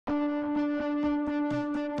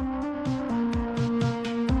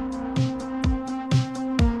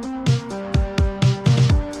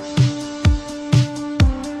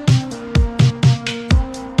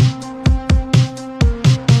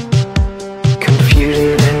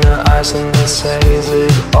passenger says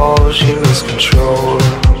it all, she lost control.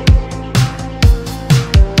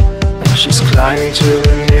 And she's climbing to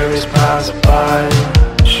the nearest passerby,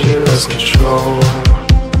 she lost control.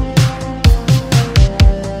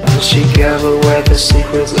 And she gave away the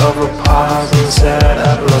secrets of her past and said,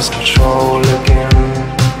 I've lost control again.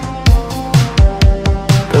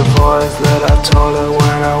 The voice that I told her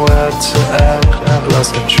when I went to act, I've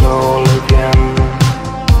lost control again.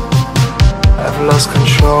 I've lost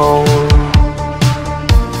control.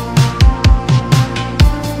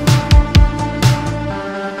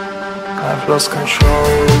 I've lost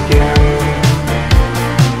control again.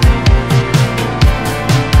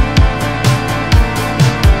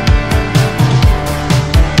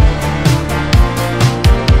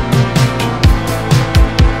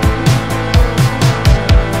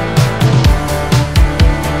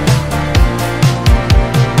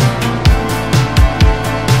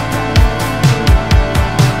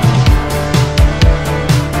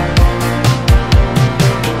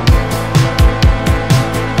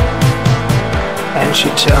 And she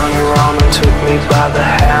turned around and took me by the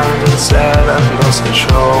hand and said, I've lost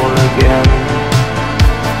control again.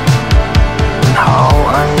 And how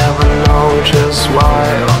I never know just why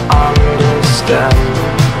or understand.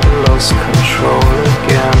 Lost control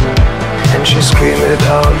again. And she screamed it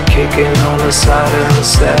out, kicking on the side and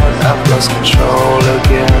said, I've lost control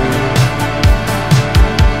again.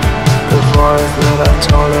 The voice that I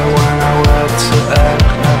told her when I went to act,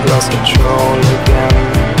 I've lost control again.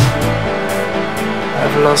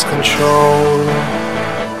 I've lost control.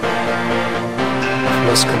 I've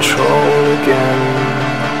lost control again.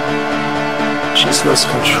 She's lost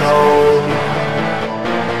control.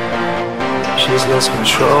 She's lost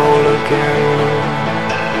control again.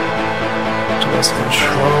 She's lost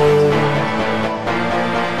control.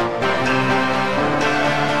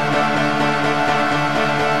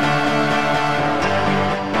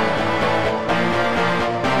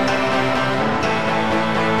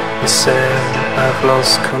 He said, I've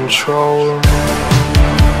lost control.